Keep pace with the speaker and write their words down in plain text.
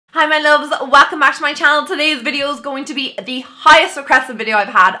Hi my loves, welcome back to my channel. Today's video is going to be the highest requested video I've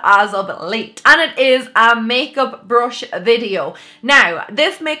had as of late, and it is a makeup brush video. Now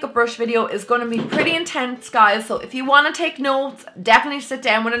this makeup brush video is going to be pretty intense, guys, so if you want to take notes, definitely sit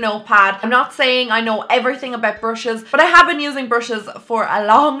down with a notepad. I'm not saying I know everything about brushes, but I have been using brushes for a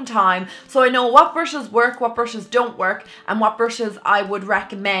long time, so I know what brushes work, what brushes don't work, and what brushes I would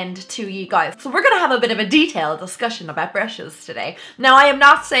recommend to you guys. So we're going to have a bit of a detailed discussion about brushes today. Now I am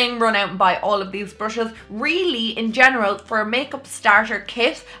not saying run out and buy all of these brushes. Really, in general, for a makeup starter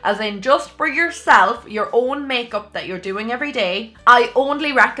kit, as in just for yourself, your own makeup that you're doing every day, I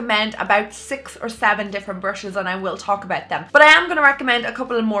only recommend about 6 or 7 different brushes, and I will talk about them. But I am going to recommend a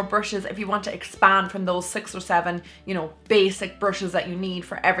couple of more brushes if you want to expand from those 6 or 7, you know, basic brushes that you need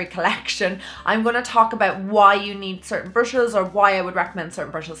for every collection. I'm going to talk about why you need certain brushes or why I would recommend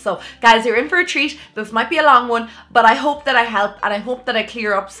certain brushes. So guys, you're in for a treat. This might be a long one, but I hope that I help, and I hope that I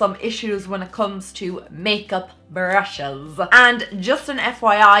clear up some issues when it comes to makeup brushes. And just an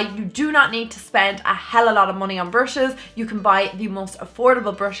FYI, you do not need to spend a hell of a lot of money on brushes. You can buy the most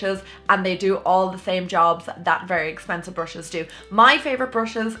affordable brushes and they do all the same jobs that very expensive brushes do. My favorite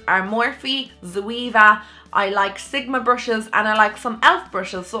brushes are Morphe, Zoeva, I like Sigma brushes, and I like some e.l.f.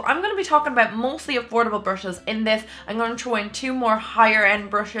 brushes. So I'm going to be talking about mostly affordable brushes in this. I'm going to throw in 2 more higher end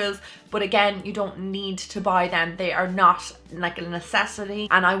brushes, but again, you don't need to buy them. They are not like a necessity,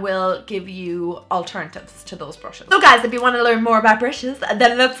 and I will give you alternatives to those brushes. So guys, if you want to learn more about brushes,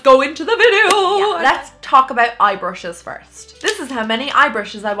 then let's go into the video. Yeah, let's talk about eye brushes first. This is how many eye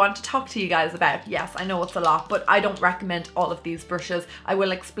brushes I want to talk to you guys about. Yes, I know it's a lot, but I don't recommend all of these brushes. I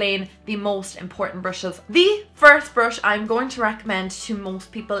will explain the most important brushes. The first brush I'm going to recommend to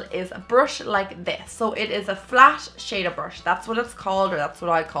most people is a brush like this. So it is a flat shader brush. That's what it's called, or that's what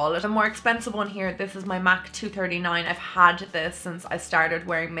I call it. The more expensive one here, this is my MAC 239. I've had this since I started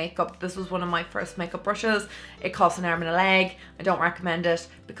wearing makeup. This was one of my first makeup brushes. It costs an arm and a leg. I don't recommend it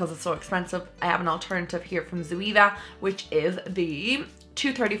because it's so expensive. I have an alternative here from Zoeva, which is the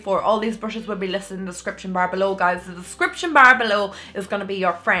 234. All these brushes will be listed in the description bar below, guys. The description bar below is going to be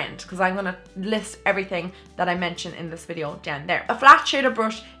your friend because I'm going to list everything that I mentioned in this video down there. A flat shader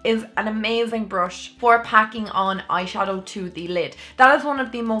brush is an amazing brush for packing on eyeshadow to the lid. That is one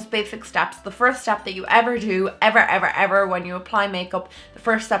of the most basic steps. The first step that you ever do, ever when you apply makeup, the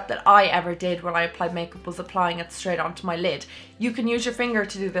first step that I ever did when I applied makeup was applying it straight onto my lid. You can use your finger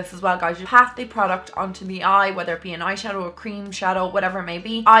to do this as well, guys. You pat the product onto the eye, whether it be an eyeshadow, a cream shadow, whatever it may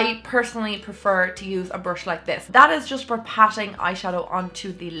be. I personally prefer to use a brush like this. That is just for patting eyeshadow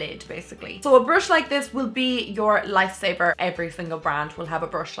onto the lid, basically. So a brush like this will be your lifesaver. Every single brand will have a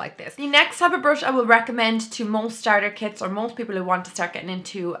brush like this. The next type of brush I will recommend to most starter kits or most people who want to start getting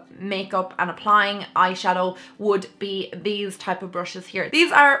into makeup and applying eyeshadow would be these type of brushes here.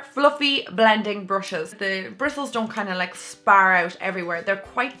 These are fluffy blending brushes. The bristles don't kind of like spar out everywhere. They're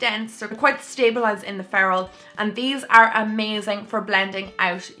quite dense, they're quite stabilized in the ferrule, and these are amazing for blending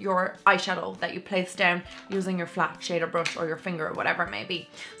out your eyeshadow that you place down using your flat shader brush or your finger or whatever it may be.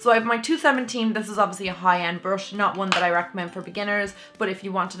 So I have my 217. This is obviously a high-end brush, not one that I recommend for beginners, but if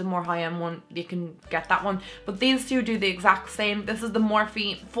you wanted a more high-end one, you can get that one. But these two do the exact same. This is the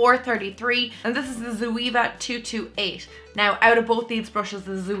Morphe 433 and this is the Zoeva 228. Now, out of both these brushes,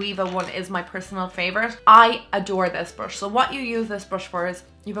 the Zoeva one is my personal favorite. I adore this brush. So what you use this brush for is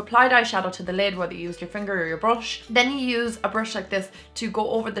you've applied eyeshadow to the lid, whether you used your finger or your brush. Then you use a brush like this to go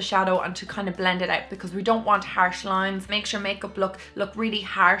over the shadow and to kind of blend it out, because we don't want harsh lines. Makes your makeup look really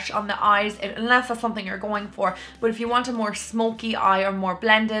harsh on the eyes, unless that's something you're going for. But if you want a more smoky eye or more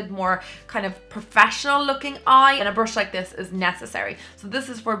blended, more kind of professional looking eye, then a brush like this is necessary. So this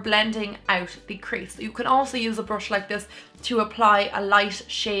is for blending out the crease. You can also use a brush like this to apply a light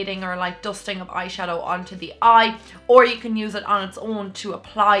shading or a light dusting of eyeshadow onto the eye, or you can use it on its own to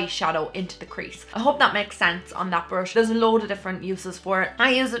apply shadow into the crease. I hope that makes sense on that brush. There's a load of different uses for it.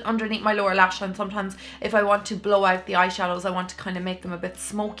 I use it underneath my lower lash line sometimes if I want to blow out the eyeshadows, I want to kind of make them a bit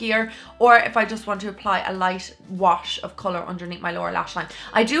smokier, or if I just want to apply a light wash of color underneath my lower lash line.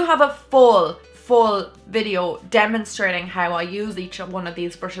 I do have a full video demonstrating how I use each one of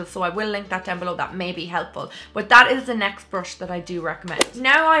these brushes, so I will link that down below. That may be helpful, but that is the next brush that I do recommend.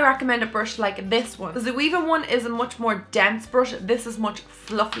 Now I recommend a brush like this one. The Zoeva one is a much more dense brush. This is much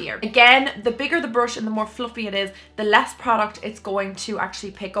fluffier. Again, the bigger the brush and the more fluffy it is, the less product it's going to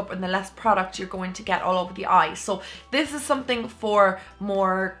actually pick up and the less product you're going to get all over the eye. So this is something for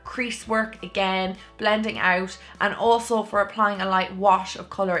more crease work, again, blending out, and also for applying a light wash of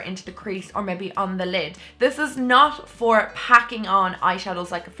color into the crease or maybe on the lid. This is not for packing on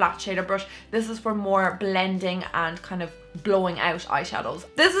eyeshadows like a flat shader brush. This is for more blending and kind of blowing out eyeshadows.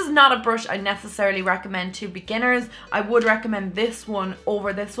 This is not a brush I necessarily recommend to beginners. I would recommend this one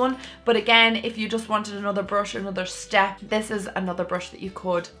over this one, but again, if you just wanted another brush, another step, this is another brush that you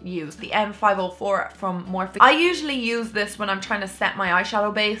could use. The M504 from Morphe. I usually use this when I'm trying to set my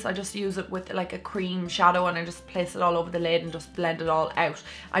eyeshadow base. I just use it with like a cream shadow and I just place it all over the lid and just blend it all out.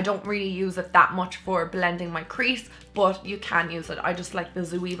 I don't really use it that much for blending my crease, but you can use it. I just like the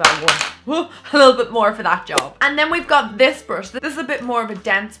Zoeva one a little bit more for that job. And then we've got this brush. This is a bit more of a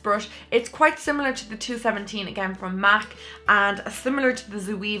dense brush. It's quite similar to the 217 again from MAC, and similar to the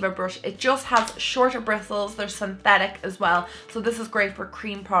Zoeva brush. It just has shorter bristles. They're synthetic as well, so this is great for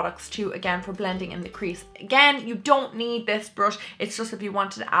cream products too, again for blending in the crease. Again, you don't need this brush, it's just if you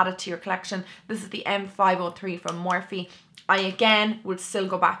wanted to add it to your collection. This is the M503 from Morphe. I again would still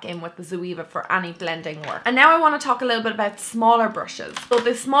go back in with the Zoeva for any blending work. And now I want to talk a little bit about smaller brushes. So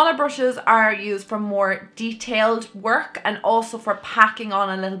the smaller brushes are used for more detailed work and also for packing on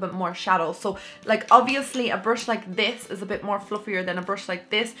a little bit more shadow. So like obviously a brush like this is a bit more fluffier than a brush like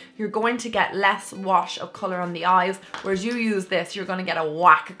this. You're going to get less wash of color on the eyes, whereas you use this, you're going to get a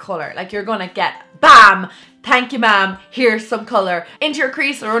whack of color. Like you're going to get BAM! Thank you, ma'am. Here's some color into your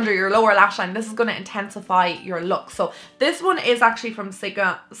crease or under your lower lash line. This is going to intensify your look. So this one is actually from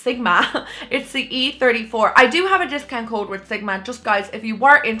Sigma. It's the E34. I do have a discount code with Sigma. Just guys, if you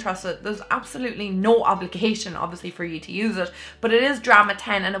were interested, there's absolutely no obligation obviously for you to use it, but it is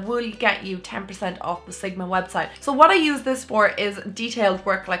Drama10 and it will get you 10% off the Sigma website. So what I use this for is detailed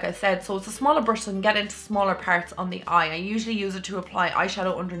work, like I said. So it's a smaller brush so I can get into smaller parts on the eye. I usually use it to apply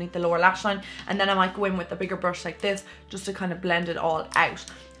eyeshadow underneath the lower lash line, and then I might go in with a bigger brush like this just to kind of blend it all out.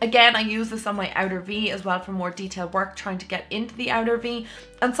 Again, I use this on my outer V as well for more detailed work, trying to get into the outer V,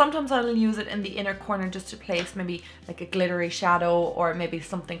 and sometimes I'll use it in the inner corner just to place maybe like a glittery shadow or maybe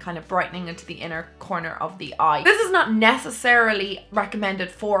something kind of brightening into the inner corner of the eye. This is not necessarily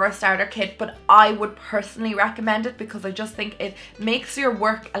recommended for a starter kit, but I would personally recommend it because I just think it makes your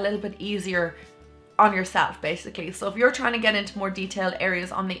work a little bit easier on yourself basically. So if you're trying to get into more detailed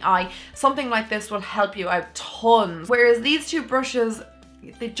areas on the eye, something like this will help you out tons. Whereas these two brushes,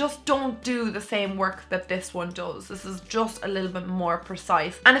 they just don't do the same work that this one does. This is just a little bit more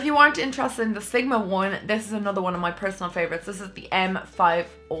precise. And if you aren't interested in the Sigma one, this is another one of my personal favorites. This is the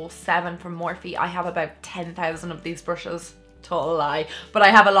M507 from Morphe. I have about 10,000 of these brushes. Total lie, but I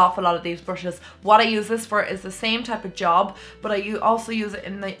have an awful lot of these brushes. What I use this for is the same type of job, but I also use it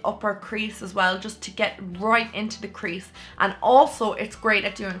in the upper crease as well, just to get right into the crease. And also it's great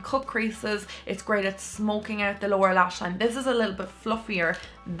at doing cut creases. It's great at smoking out the lower lash line. This is a little bit fluffier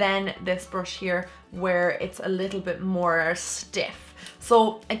than this brush here, where it's a little bit more stiff.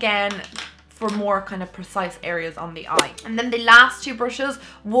 So again, for more kind of precise areas on the eye. And then the last two brushes,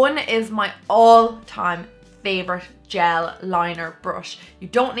 one is my all-time favorite gel liner brush. You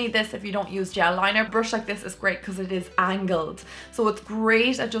don't need this if you don't use gel liner. A brush like this is great because it is angled, so it's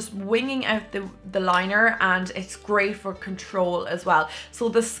great at just winging out the liner, and it's great for control as well. So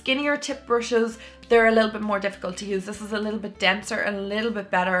the skinnier tip brushes, they're a little bit more difficult to use. This is a little bit denser and a little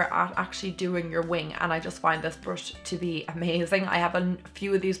bit better at actually doing your wing, and I just find this brush to be amazing. I have a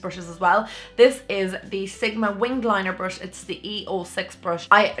few of these brushes as well. This is the Sigma winged liner brush. It's the E06 brush.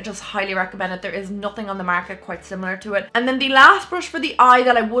 I just highly recommend it. There is nothing on the market quite similar to it. And then the last brush for the eye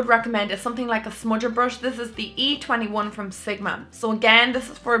that I would recommend is something like a smudger brush. This is the E21 from Sigma. So again, this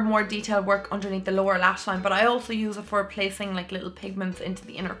is for more detailed work underneath the lower lash line, but I also use it for placing like little pigments into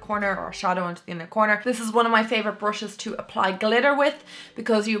the inner corner or shadow into the inner corner. This is one of my favorite brushes to apply glitter with,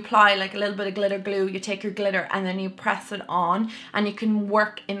 because you apply like a little bit of glitter glue, you take your glitter and then you press it on, and you can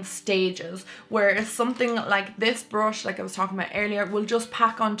work in stages. Whereas something like this brush, like I was talking about earlier, will just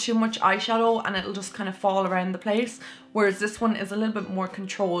pack on too much eyeshadow and it'll just kind of fall around the place. Whereas this one is a little bit more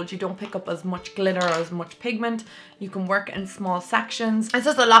controlled. You don't pick up as much glitter or as much pigment. You can work in small sections. It's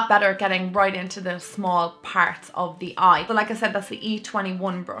just a lot better at getting right into the small parts of the eye. But like I said, that's the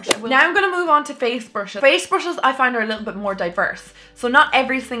E21 brush. Now I'm going to move on to face brushes. Face brushes I find are a little bit more diverse. So not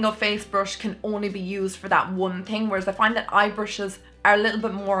every single face brush can only be used for that one thing. Whereas I find that eye brushes are a little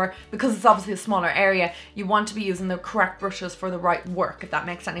bit more, because it's obviously a smaller area, you want to be using the correct brushes for the right work, if that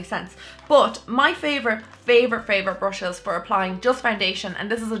makes any sense. But my favorite brushes for applying just foundation, and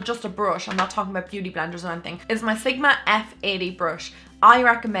this is just a brush, I'm not talking about beauty blenders or anything, is my Sigma F80 brush. I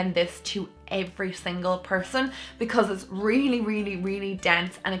recommend this to every single person because it's really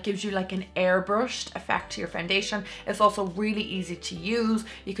dense, and it gives you like an airbrushed effect to your foundation. It's also really easy to use.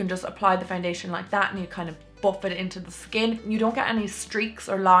 You can just apply the foundation like that and you kind of buff it into the skin. You don't get any streaks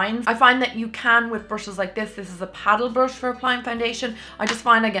or lines. I find that you can with brushes like this. This is a paddle brush for applying foundation. I just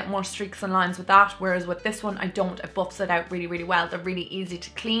find I get more streaks and lines with that, whereas with this one I don't. It buffs it out really, really well. They're really easy to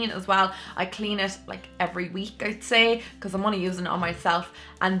clean as well. I clean it like every week, I'd say, because I'm only using it on myself.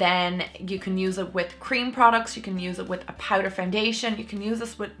 And then you can use it with cream products, you can use it with a powder foundation, you can use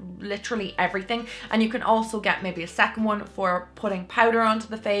this with literally everything. And you can also get maybe a second one for putting powder onto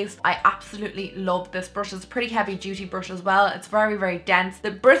the face. I absolutely love this brush. It's a pretty heavy duty brush as well. It's very, very dense.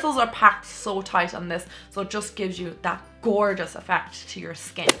 The bristles are packed so tight on this, so it just gives you that gorgeous effect to your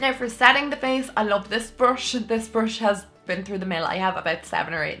skin. Now for setting the face, I love this brush. This brush has been through the mill. I have about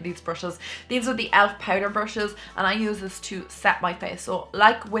 7 or 8 of these brushes. These are the e.l.f. powder brushes, and I use this to set my face. So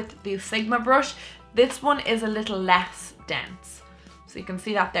like with the Sigma brush, this one is a little less dense. So you can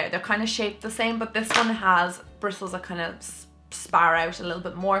see that there. They're kind of shaped the same, but this one has bristles that kind of spar out a little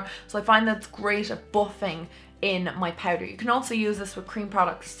bit more. So I find that's great at buffing in my powder. You can also use this with cream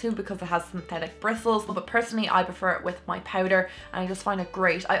products too because it has synthetic bristles, but personally I prefer it with my powder and I just find it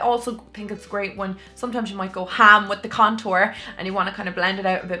great. I also think it's great when sometimes you might go ham with the contour and you want to kind of blend it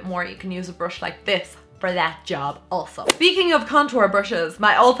out a bit more. You can use a brush like this for that job also. Speaking of contour brushes,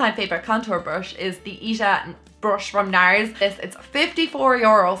 my all-time favorite contour brush is the Ita brush from NARS. It's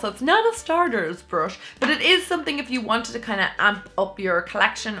 €54, so it's not a starter's brush, but it is something if you wanted to kind of amp up your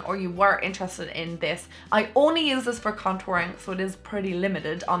collection or you were interested in this. I only use this for contouring, so it is pretty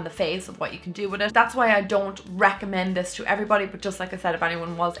limited on the face of what you can do with it. That's why I don't recommend this to everybody, but just like I said, if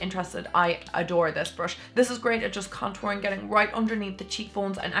anyone was interested, I adore this brush. This is great at just contouring, getting right underneath the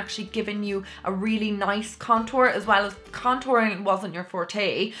cheekbones and actually giving you a really nice contour, as well as contouring wasn't your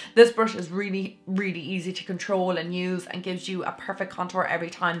forte. This brush is really, really easy to control and use and gives you a perfect contour every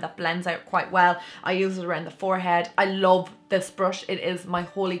time that blends out quite well. I use it around the forehead. I love this brush. It is my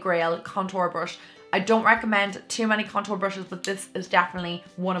holy grail contour brush. I don't recommend too many contour brushes, but this is definitely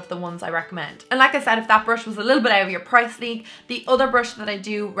one of the ones I recommend. And like I said, if that brush was a little bit out of your price league, the other brush that I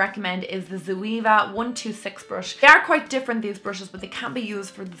do recommend is the Zoeva 126 brush. They are quite different, these brushes, but they can be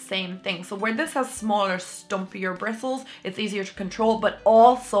used for the same thing. So where this has smaller, stumpier bristles, it's easier to control, but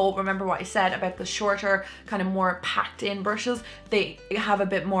also remember what I said about the shorter, kind of more packed in brushes, they have a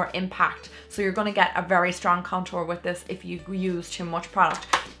bit more impact. So you're gonna get a very strong contour with this if you use too much product.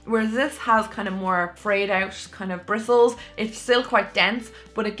 Whereas this has kind of more frayed out kind of bristles. It's still quite dense,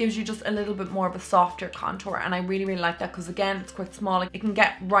 but it gives you just a little bit more of a softer contour, and I really, really like that because again, it's quite small. It can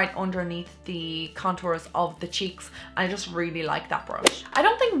get right underneath the contours of the cheeks, and I just really like that brush. I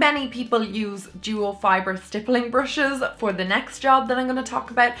don't think many people use dual fiber stippling brushes for the next job that I'm going to talk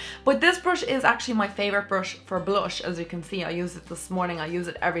about, but this brush is actually my favorite brush for blush. As you can see, I use it this morning. I use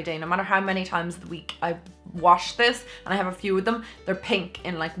it every day, no matter how many times a week I wash this, and I have a few of them. They're pink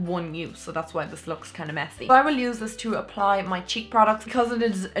in like one use, so that's why this looks kind of messy. So I will use this to apply my cheek products because it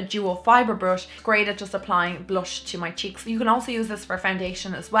is a dual fiber brush. Great at just applying blush to my cheeks. You can also use this for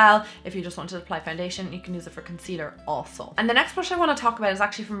foundation as well. If you just want to apply foundation, you can use it for concealer also. And the next brush I want to talk about is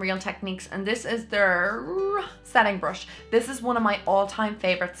actually from Real Techniques, and this is their setting brush. This is one of my all-time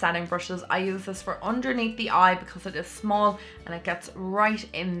favorite setting brushes. I use this for underneath the eye because it is small and it gets right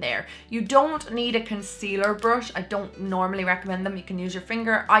in there. You don't need a concealer brush. I don't normally recommend them. You can use your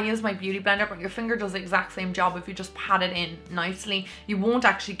finger. I use my beauty blender, but your finger does the exact same job if you just pat it in nicely. You won't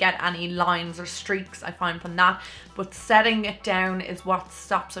actually get any lines or streaks, I find, from that, but setting it down is what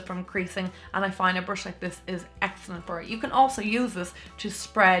stops it from creasing, and I find a brush like this is excellent for it. You can also use this to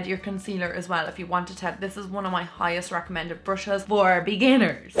spread your concealer as well if you wanted to. This is one of my highest recommended brushes for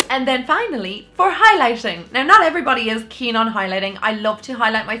beginners. And then finally, for highlighting. Now, not everybody is keen on highlighting. I love to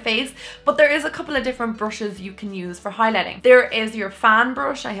highlight my face, but there is a couple of different brushes you can use for highlighting. There is your fan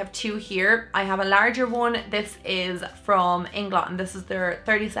brush. I have two here. I have a larger one. This is from Inglot, and this is their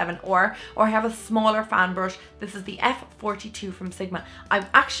 37R, or I have a smaller fan brush. This is the F42 from Sigma. I've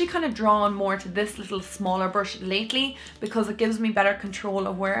actually kind of drawn more to this little smaller brush lately because it gives me better control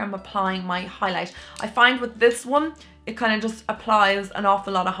of where I'm applying my highlight. I find with this one, it kind of just applies an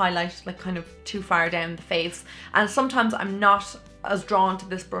awful lot of highlight, like kind of too far down the face, and sometimes I'm not as drawn to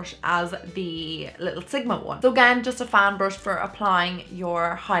this brush as the little Sigma one. So again, just a fan brush for applying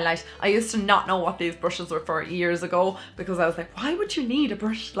your highlight. I used to not know what these brushes were for years ago because I was like, why would you need a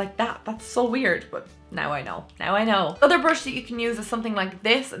brush like that? That's so weird, but Now I know. Now I know. Other brush that you can use is something like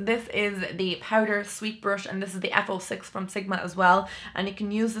this. This is the powder sweep brush, and this is the F06 from Sigma as well. And you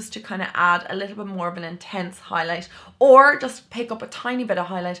can use this to kind of add a little bit more of an intense highlight, or just pick up a tiny bit of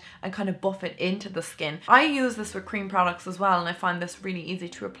highlight and kind of buff it into the skin. I use this with cream products as well, and I find this really easy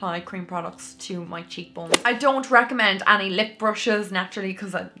to apply cream products to my cheekbones. I don't recommend any lip brushes naturally,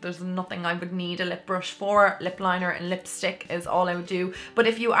 because there's nothing I would need a lip brush for. Lip liner and lipstick is all I would do. But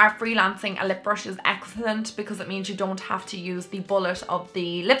if you are freelancing, a lip brush is excellent because it means you don't have to use the bullet of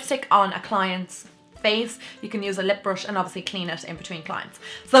the lipstick on a client's face. You can use a lip brush and obviously clean it in between clients.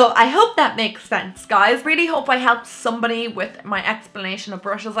 So I hope that makes sense, guys. Really hope I helped somebody with my explanation of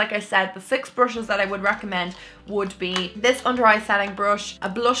brushes. Like I said, the 6 brushes that I would recommend would be this under eye setting brush, a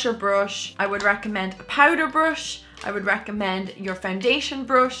blusher brush, I would recommend a powder brush, I would recommend your foundation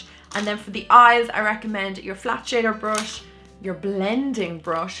brush, and then for the eyes I recommend your flat shader brush, your blending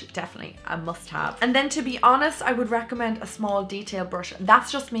brush, definitely a must-have. And then to be honest, I would recommend a small detail brush.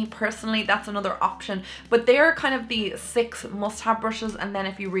 That's just me personally, that's another option. But they're kind of the 6 must-have brushes, and then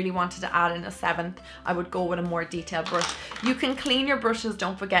if you really wanted to add in a 7th, I would go with a more detailed brush. You can clean your brushes,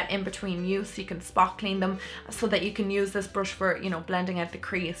 don't forget, in between use. You can spot clean them so that you can use this brush for, you know, blending out the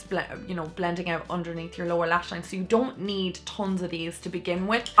crease, blending out underneath your lower lash line. So you don't need tons of these to begin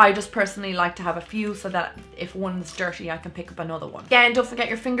with. I just personally like to have a few so that if one's dirty, I can pick up another one. Again, don't forget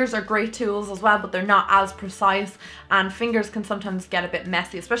your fingers are great tools as well, but they're not as precise, and fingers can sometimes get a bit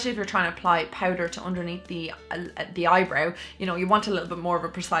messy, especially if you're trying to apply powder to underneath the eyebrow. You know, you want a little bit more of a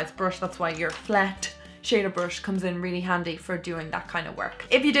precise brush. That's why your flat shader brush comes in really handy for doing that kind of work.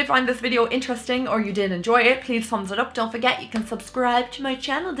 If you did find this video interesting or you did enjoy it, please thumbs it up. Don't forget you can subscribe to my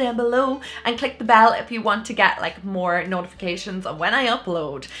channel down below and click the bell if you want to get like more notifications of when I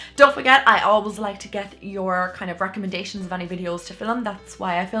upload. Don't forget, I always like to get your kind of recommendations of any videos to film. That's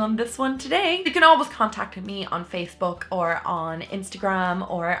why I filmed this one today. You can always contact me on Facebook or on Instagram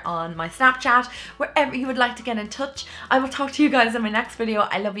or on my Snapchat, wherever you would like to get in touch. I will talk to you guys in my next video.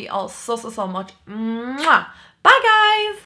 I love you all so much. Mwah. Bye guys!